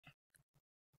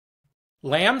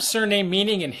Lamb surname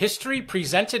meaning and history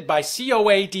presented by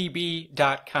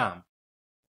coadb.com.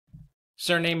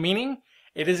 Surname meaning: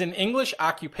 it is an English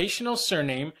occupational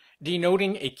surname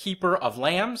denoting a keeper of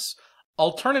lambs.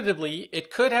 Alternatively,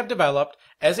 it could have developed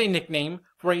as a nickname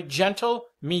for a gentle,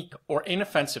 meek, or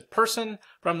inoffensive person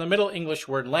from the Middle English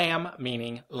word lamb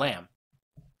meaning lamb.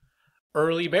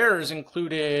 Early bearers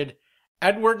included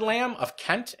Aedward Lamb of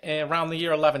Kent around the year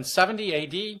 1170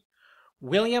 AD,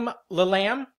 William le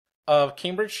Lamb of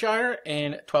Cambridgeshire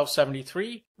in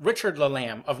 1273, Richard le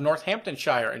Lamb of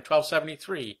Northamptonshire in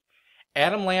 1273,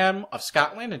 Adam Lamb of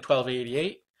Scotland in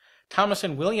 1288, Thomas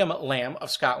and William Lamb of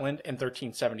Scotland in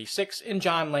 1376, and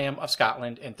John Lamb of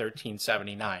Scotland in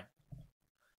 1379.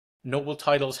 Noble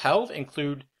titles held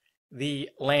include the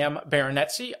Lamb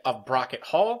Baronetcy of Brocket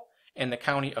Hall in the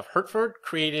county of Hertford,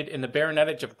 created in the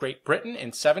Baronetage of Great Britain in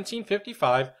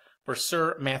 1755 for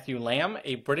Sir Matthew Lamb,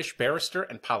 a British barrister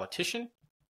and politician.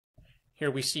 Here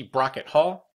we see Brocket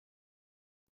Hall.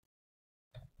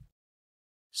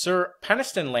 Sir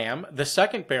Peniston Lamb, the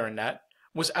second baronet,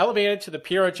 was elevated to the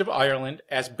Peerage of Ireland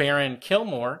as Baron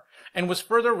Kilmore and was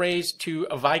further raised to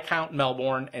Viscount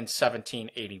Melbourne in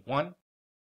 1781.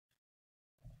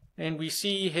 And we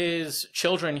see his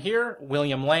children here: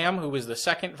 William Lamb, who was the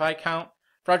second Viscount,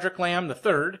 Frederick Lamb the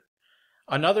third,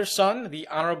 another son, the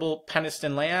Honourable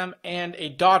Peniston Lamb, and a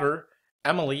daughter,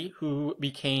 Emily, who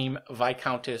became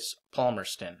Viscountess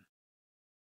Palmerston.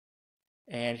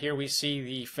 And here we see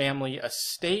the family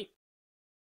estate,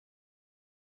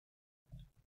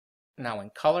 now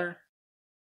in color.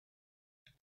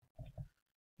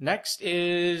 Next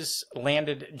is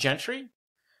landed gentry.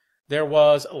 There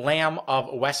was Lamb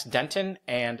of West Denton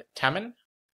and Temmen,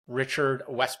 Richard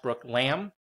Westbrook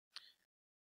Lamb,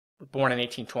 born in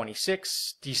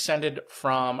 1826, descended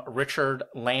from Richard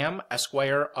Lamb,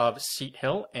 Esquire of Seat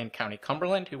Hill in County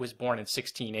Cumberland, who was born in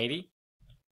 1680.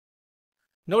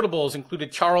 Notables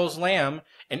included Charles Lamb,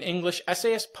 an English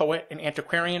essayist, poet, and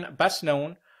antiquarian best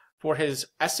known for his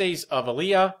Essays of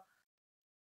Elia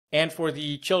and for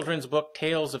the children's book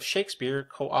Tales of Shakespeare,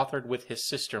 co-authored with his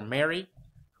sister Mary,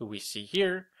 who we see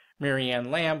here. Mary Ann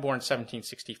Lamb, born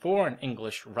 1764, an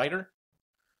English writer.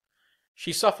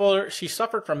 She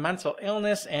suffered from mental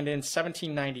illness, and in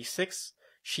 1796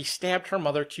 she stabbed her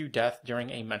mother to death during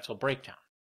a mental breakdown.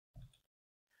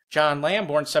 John Lamb,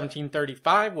 born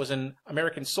 1735, was an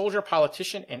American soldier,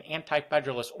 politician, and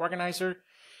anti-federalist organizer.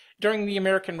 During the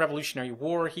American Revolutionary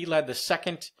War, he led the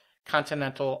 2nd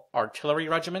Continental Artillery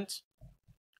Regiment.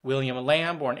 William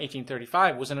Lamb, born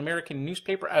 1835, was an American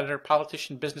newspaper editor,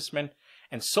 politician, businessman,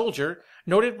 and soldier,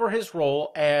 noted for his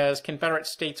role as Confederate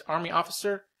States Army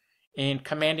officer in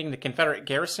commanding the Confederate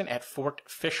garrison at Fort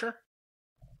Fisher.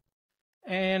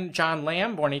 And John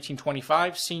Lamb, born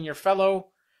 1825, senior fellow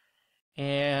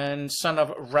and son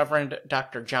of Reverend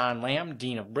Dr. John Lamb,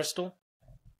 Dean of Bristol.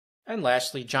 And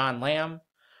lastly, John Lamb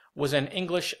was an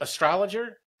English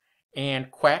astrologer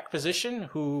and quack physician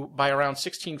who, by around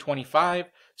 1625,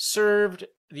 served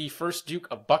the first Duke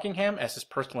of Buckingham as his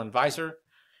personal advisor,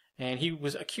 and he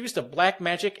was accused of black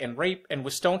magic and rape and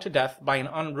was stoned to death by an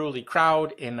unruly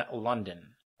crowd in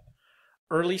London.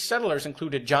 Early settlers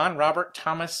included John Robert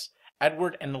Thomas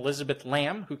Aedward and Elizabeth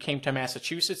Lamb, who came to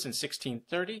Massachusetts in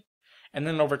 1630, and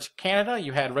then over to Canada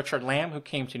you had Richard Lamb, who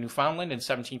came to Newfoundland in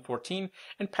 1714,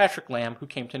 and Patrick Lamb, who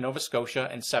came to Nova Scotia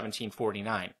in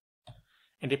 1749.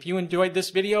 And if you enjoyed this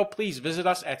video, please visit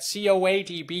us at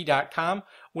coadb.com,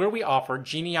 where we offer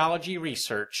genealogy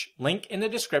research. Link in the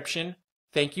description.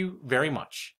 Thank you very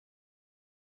much.